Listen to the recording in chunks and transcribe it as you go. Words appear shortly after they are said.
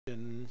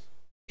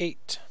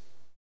8.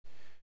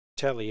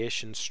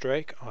 Retaliation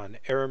strike on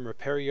Airim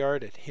repair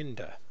yard at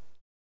Hinda.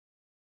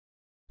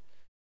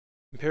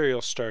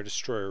 Imperial Star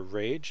Destroyer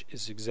Rage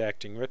is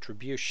exacting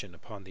retribution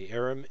upon the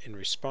Airim in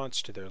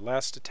response to their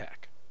last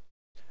attack.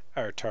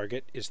 Our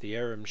target is the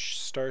Airim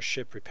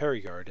starship repair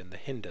yard in the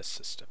Hinda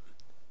system.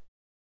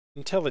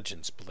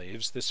 Intelligence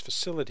believes this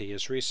facility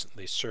has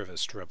recently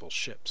serviced rebel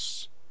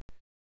ships.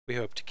 We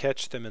hope to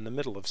catch them in the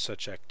middle of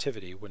such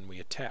activity when we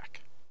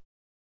attack.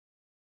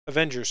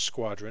 Avengers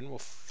Squadron will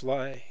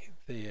fly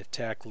the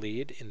attack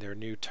lead in their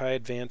new TIE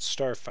Advanced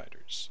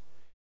starfighters.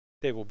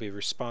 They will be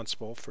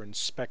responsible for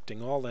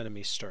inspecting all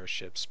enemy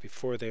starships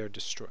before they are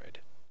destroyed.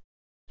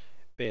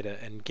 Beta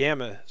and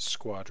Gamma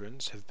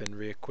squadrons have been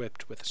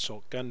re-equipped with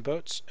assault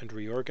gunboats and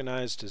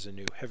reorganized as a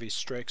new heavy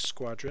strike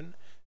squadron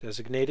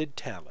designated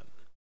Talon.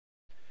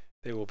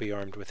 They will be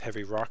armed with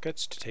heavy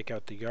rockets to take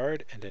out the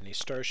yard and any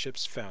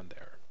starships found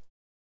there.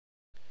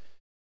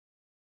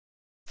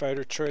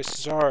 Fighter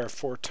choices are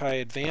 4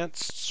 TIE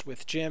Advanceds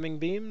with jamming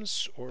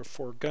beams or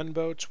 4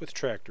 gunboats with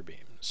tractor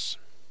beams.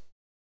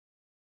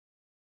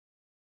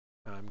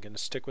 I'm going to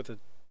stick with a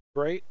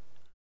bright.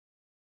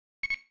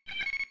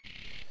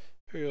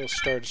 Imperial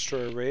Star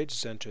Destroyer Rage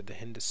has entered the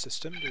Hinda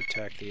system to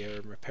attack the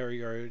Airam repair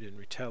yard in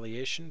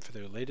retaliation for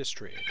their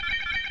latest raid.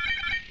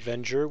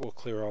 Avenger will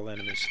clear all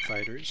enemy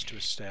fighters to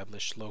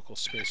establish local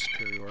space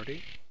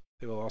superiority.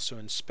 They will also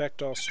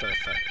inspect all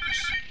starfighters.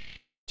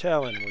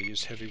 Talon will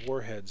use heavy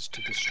warheads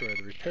to destroy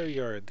the repair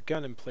yard, the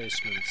gun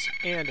emplacements,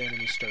 and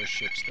enemy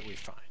starships that we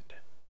find.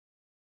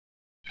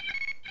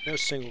 No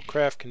single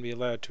craft can be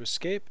allowed to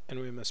escape, and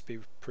we must be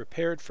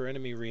prepared for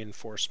enemy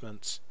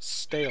reinforcements.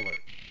 Stay alert.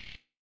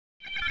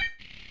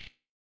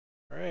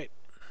 Alright.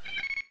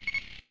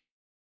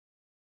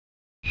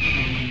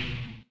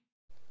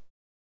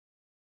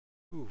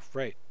 Ooh,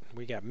 right.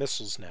 We got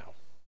missiles now.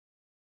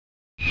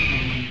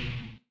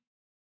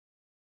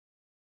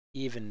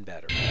 Even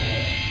better.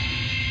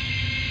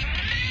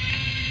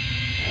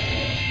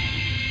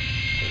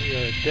 We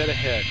are dead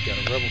ahead. Got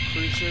a rebel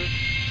cruiser.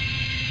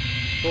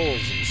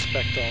 Goals: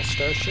 inspect all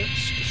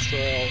starships,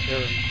 destroy all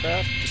Airim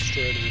craft,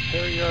 destroy the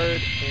repair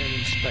yard, and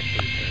inspect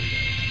the repair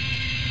yard.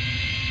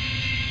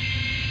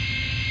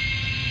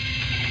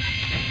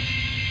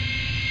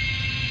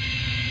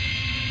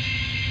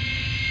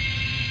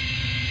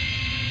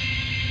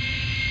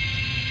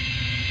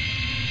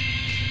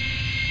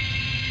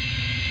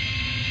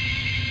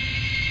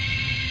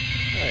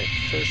 Alright,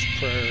 first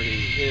priority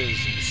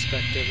is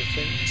inspect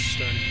everything,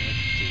 starting with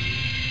the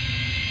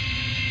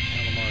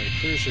calamari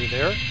cruiser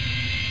there.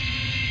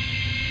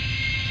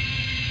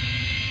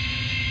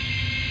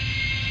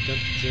 Dump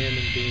the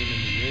jamming beam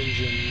into your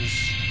engines.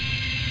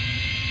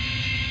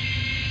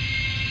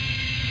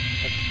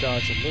 Have to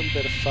dodge a little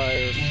bit of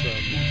fire from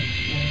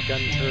the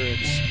gun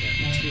turrets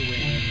and the 2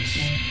 wings.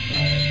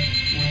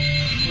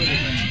 Pretty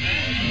much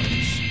all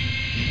those.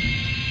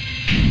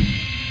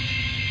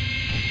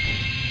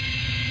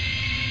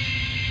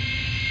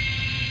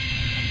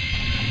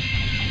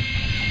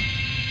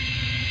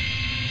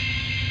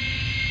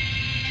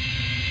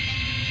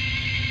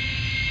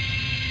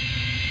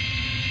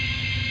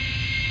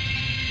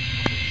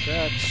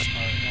 That's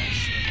are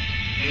actually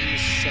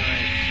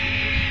inside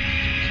here.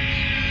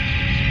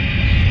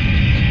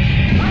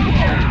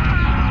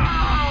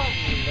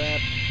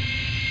 That.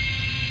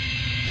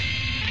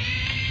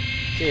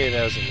 Okay,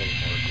 that was a little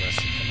more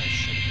aggressive than I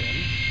should have been.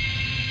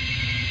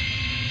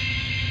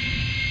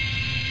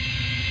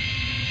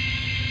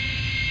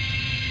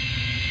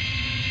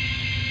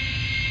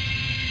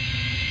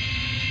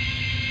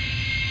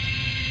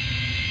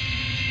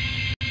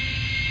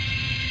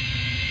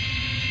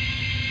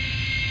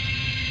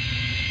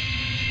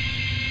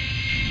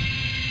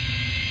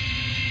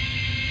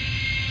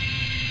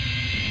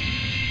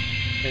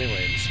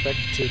 Anyway, inspect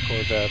the 2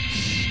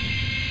 corvettes.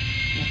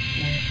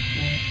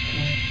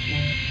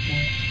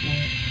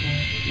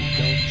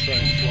 Don't try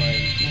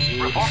flying through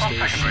the Report on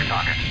secondary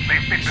target.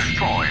 They've been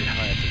destroyed.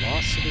 High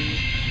velocity.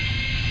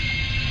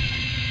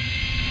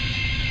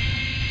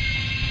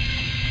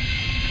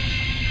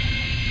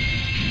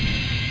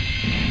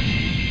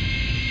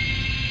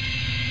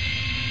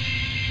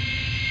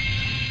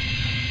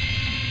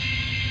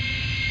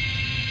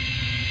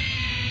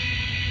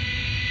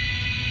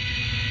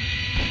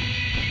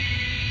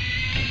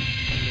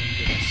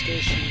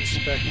 Station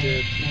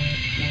inspected.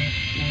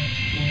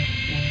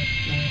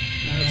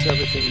 That's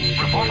everything you need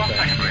to know Report on about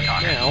secondary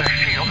target. now. The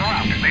shields are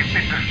out. They've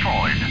been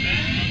destroyed.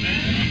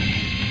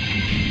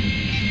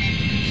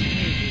 So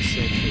you can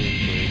safely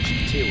engage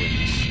the 2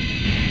 wings.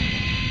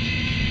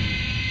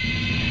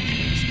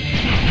 It's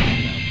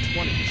about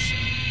 20%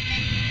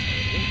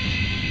 total.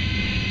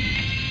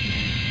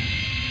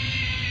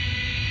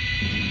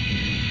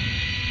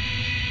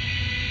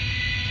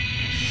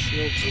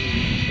 Shields and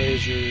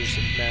lasers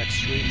at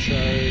max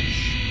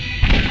recharge.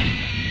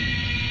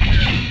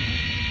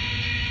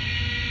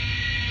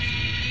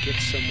 Get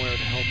somewhere to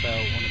help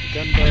out one of the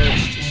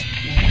gunboats. Just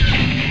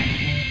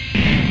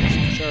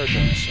charge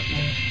on something.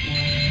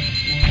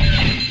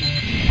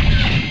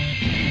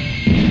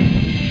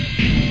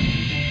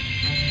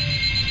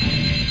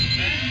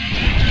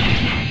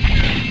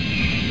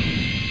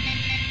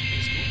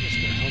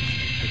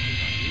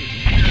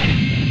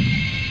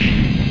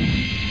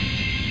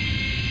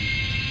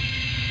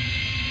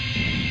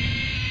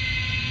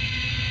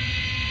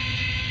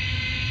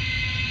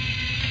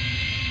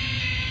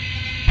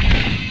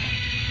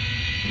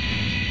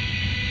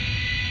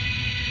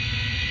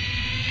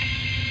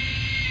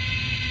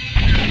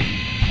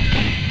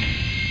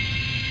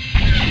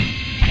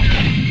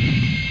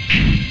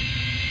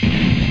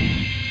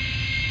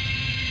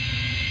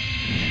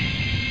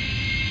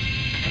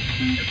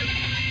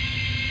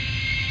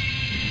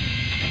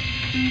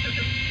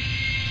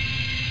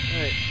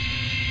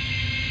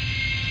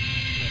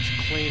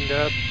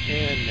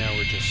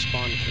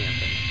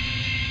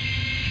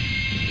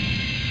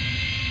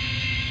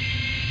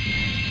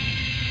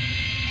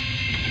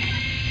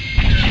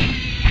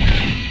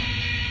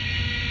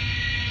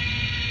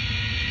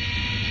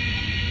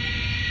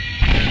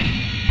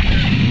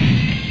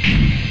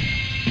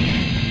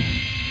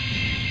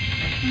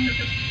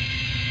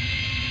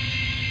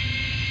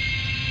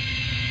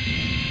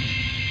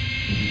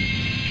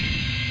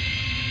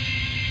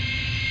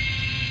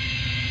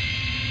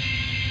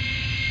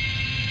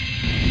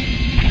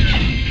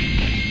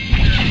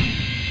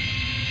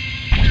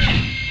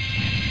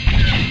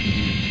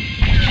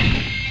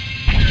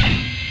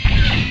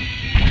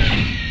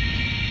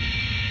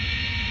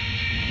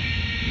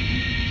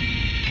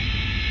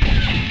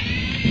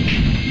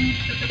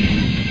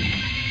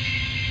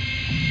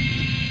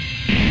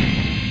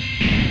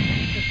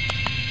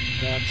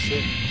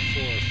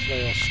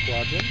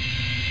 Squadron.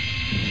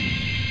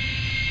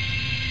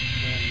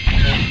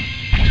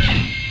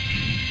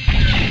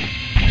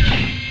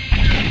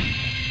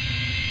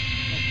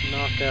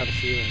 Knock out a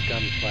few in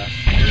gun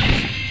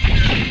platforms.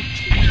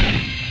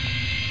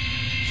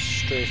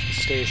 Strafe the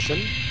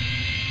station.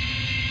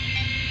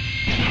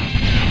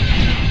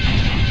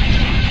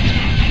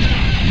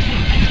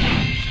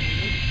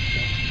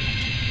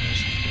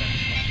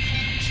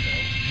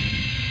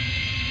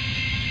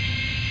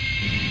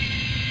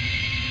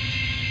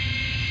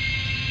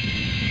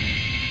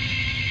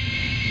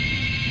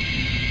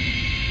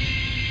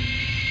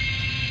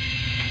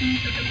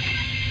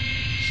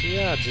 So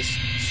yeah, just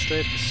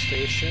strafe the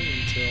station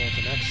until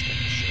the next thing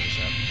shows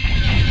up.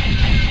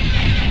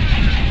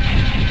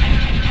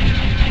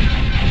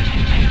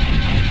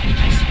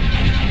 Just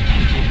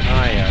keep an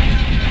eye out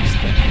for the next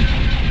thing.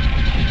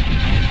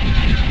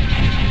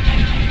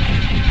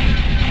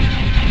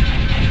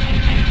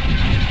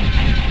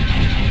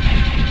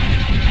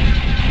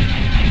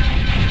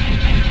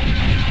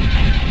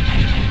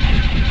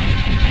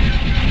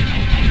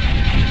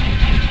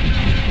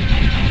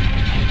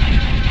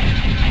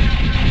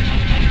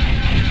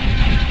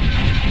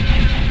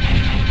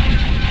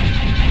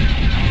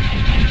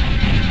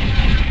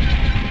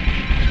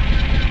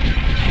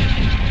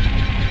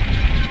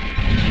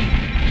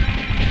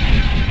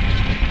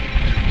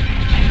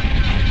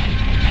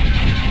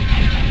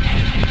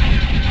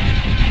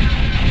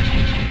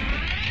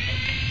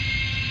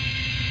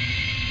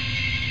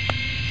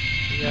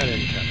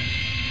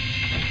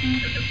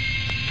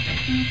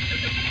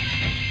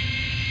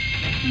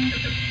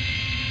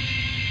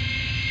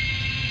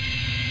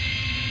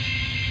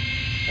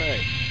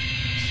 Alright,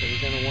 so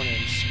we're going to want to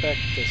inspect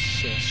this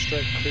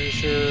strike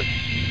cruiser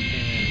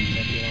and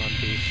Nebulon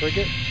B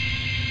frigate.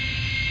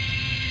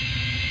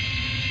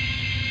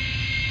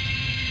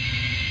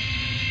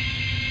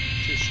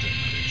 Two strike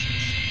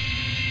cruisers.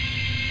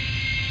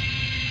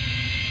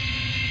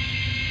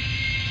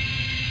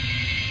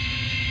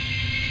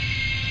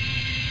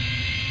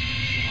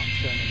 Lock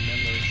them in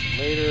memory for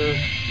later.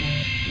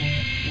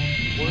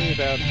 Worry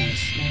about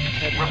these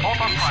Report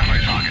on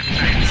primary target.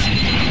 Thanks.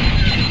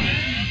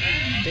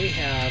 They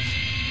have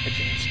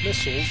advanced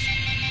missiles,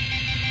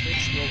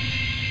 which will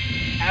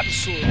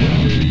absolutely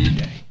ruin your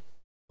day,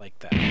 like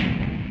that.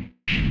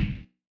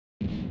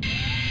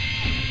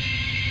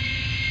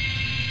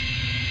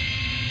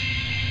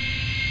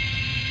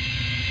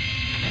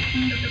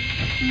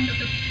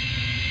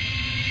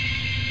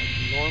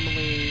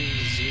 Normally,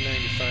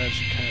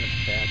 Z-95s are kind of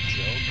a bad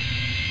joke,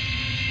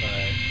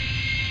 but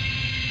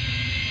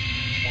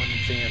one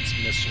advanced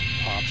missile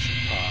pops your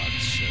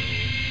pods, so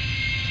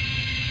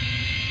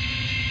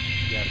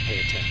you gotta pay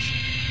attention.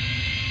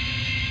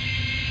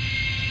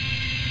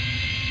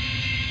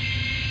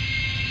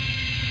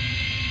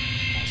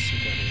 Also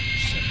gotta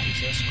intercept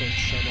these escort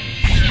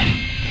shuttles.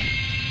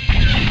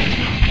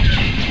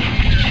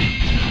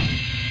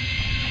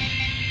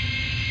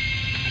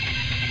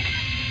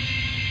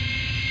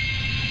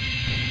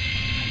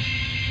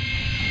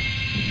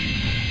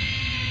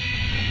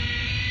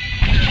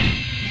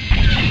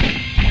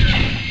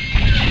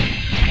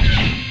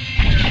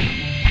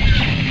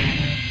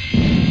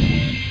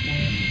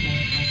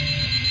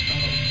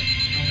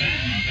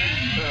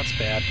 That's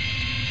bad.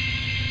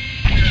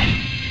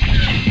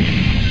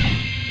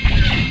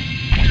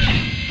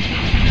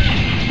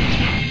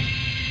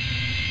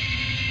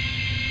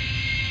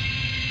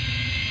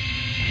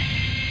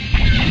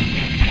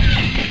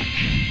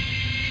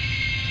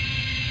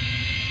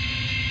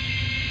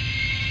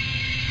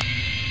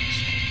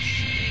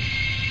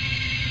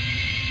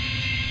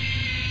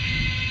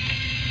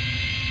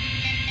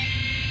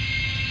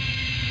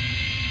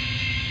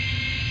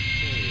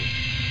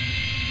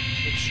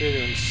 Make sure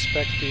to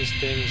inspect these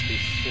things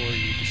before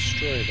you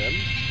destroy them.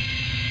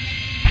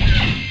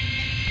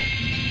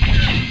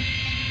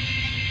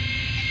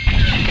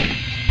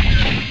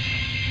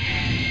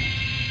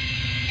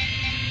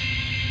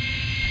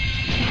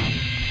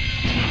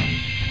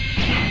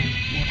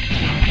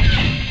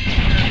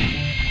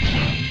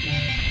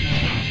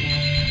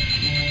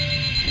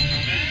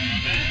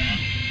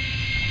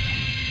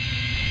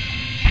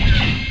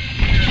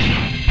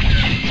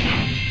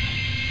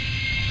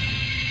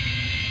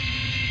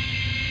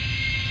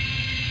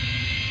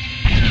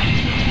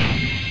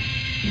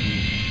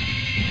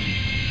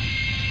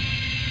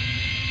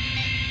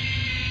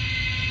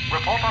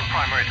 Report on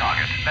primary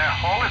target. Their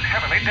hull is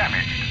heavily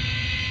damaged.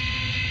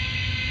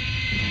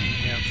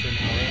 Yeah, for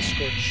now,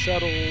 escort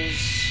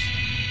shuttles.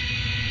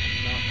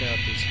 knock out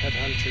these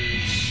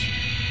headhunters.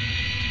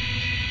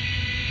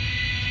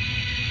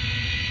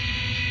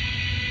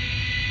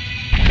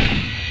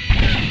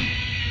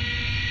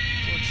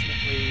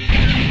 Fortunately,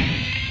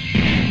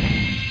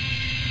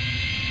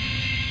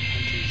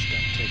 hunters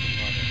don't take a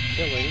lot of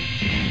killing.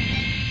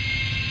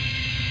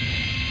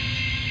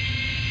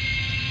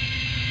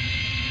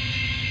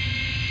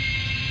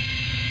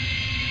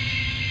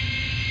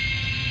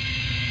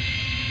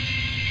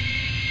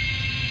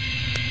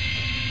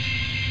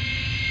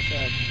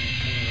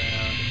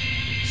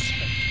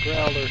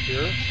 Growler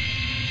here.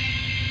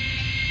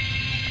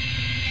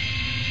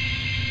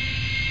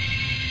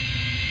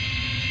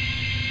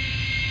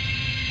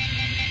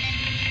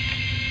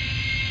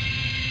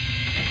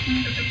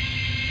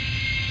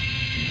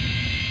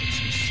 Get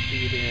some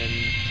speed in,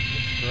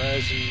 get the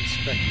horizon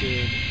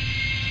inspected.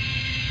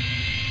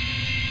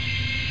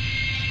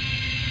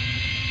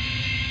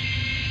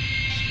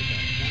 Still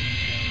got one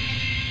Airam.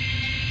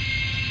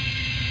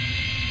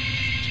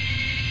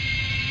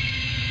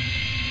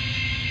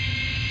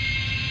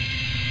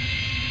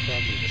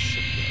 Probably the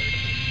shipyard.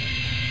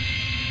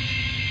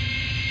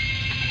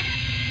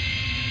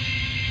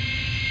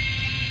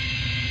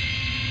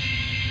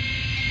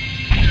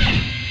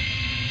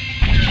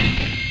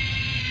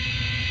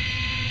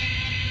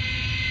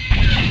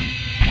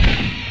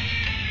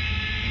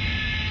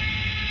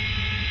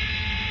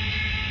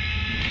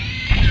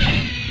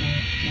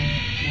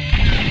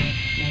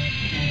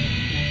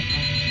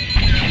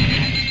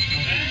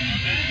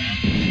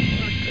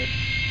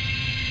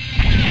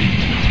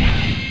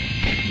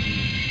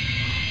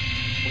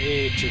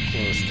 Way too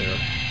close there.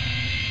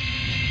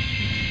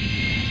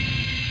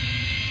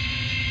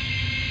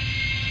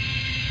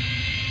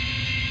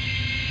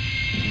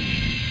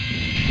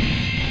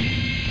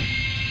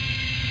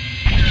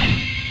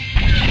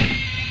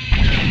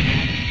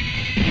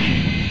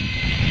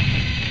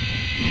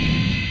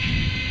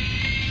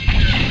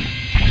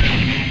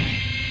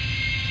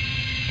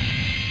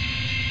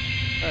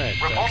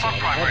 Alright, Report on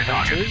primary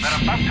targets.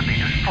 They're about to be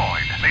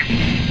destroyed.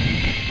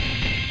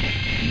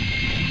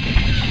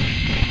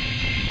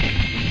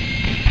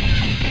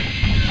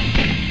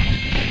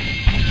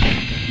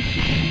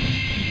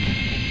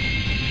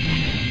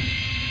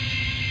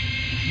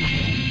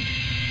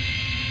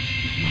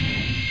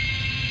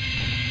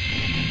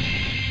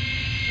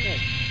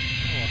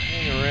 I'll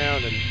hang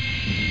around and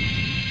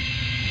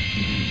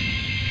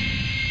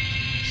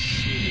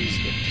see these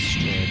get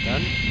destroyed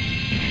then.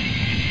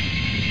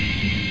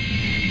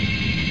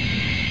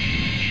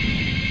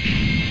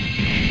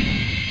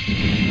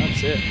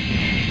 That's it.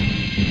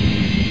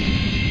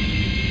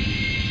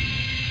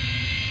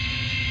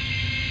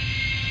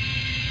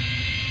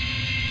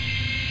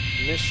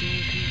 Mission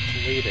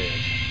completed.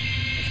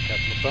 With a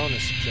couple of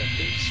bonus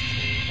objectives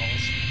for all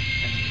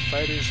enemy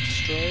fighters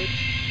destroyed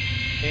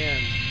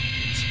and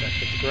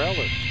inspected the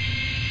Growler.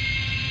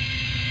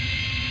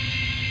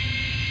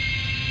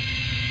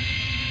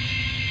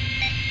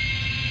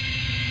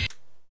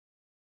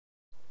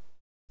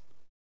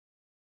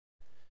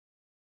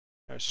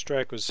 Our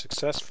strike was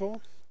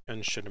successful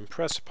and should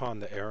impress upon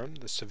the Airim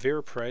the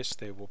severe price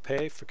they will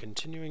pay for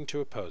continuing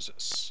to oppose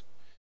us.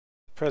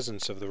 The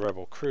presence of the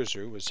rebel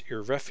cruiser was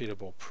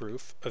irrefutable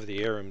proof of the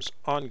Airim's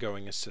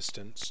ongoing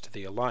assistance to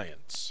the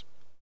Alliance.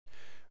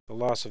 The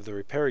loss of the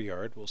repair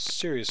yard will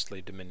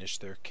seriously diminish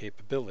their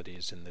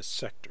capabilities in this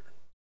sector.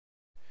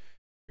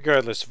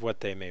 Regardless of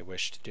what they may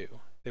wish to do,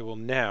 they will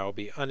now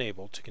be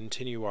unable to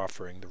continue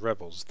offering the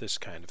rebels this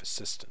kind of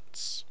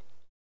assistance.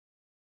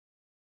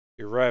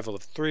 The arrival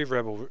of 3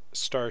 rebel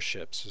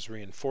starships as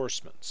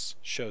reinforcements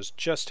shows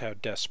just how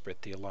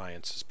desperate the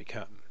Alliance has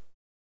become.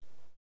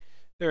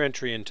 Their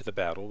entry into the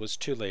battle was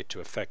too late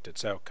to affect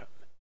its outcome,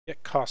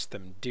 yet cost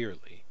them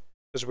dearly,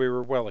 as we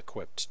were well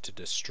equipped to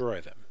destroy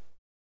them.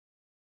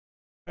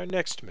 Our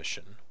next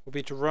mission will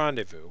be to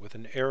rendezvous with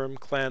an Airim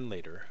clan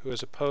leader who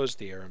has opposed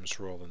the Airim's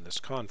role in this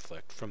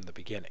conflict from the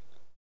beginning.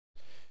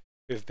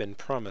 We have been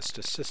promised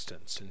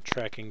assistance in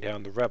tracking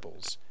down the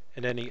rebels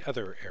and any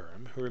other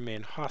Airim who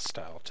remain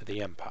hostile to the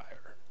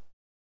Empire.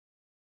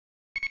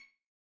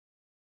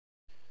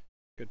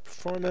 Good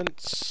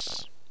performance.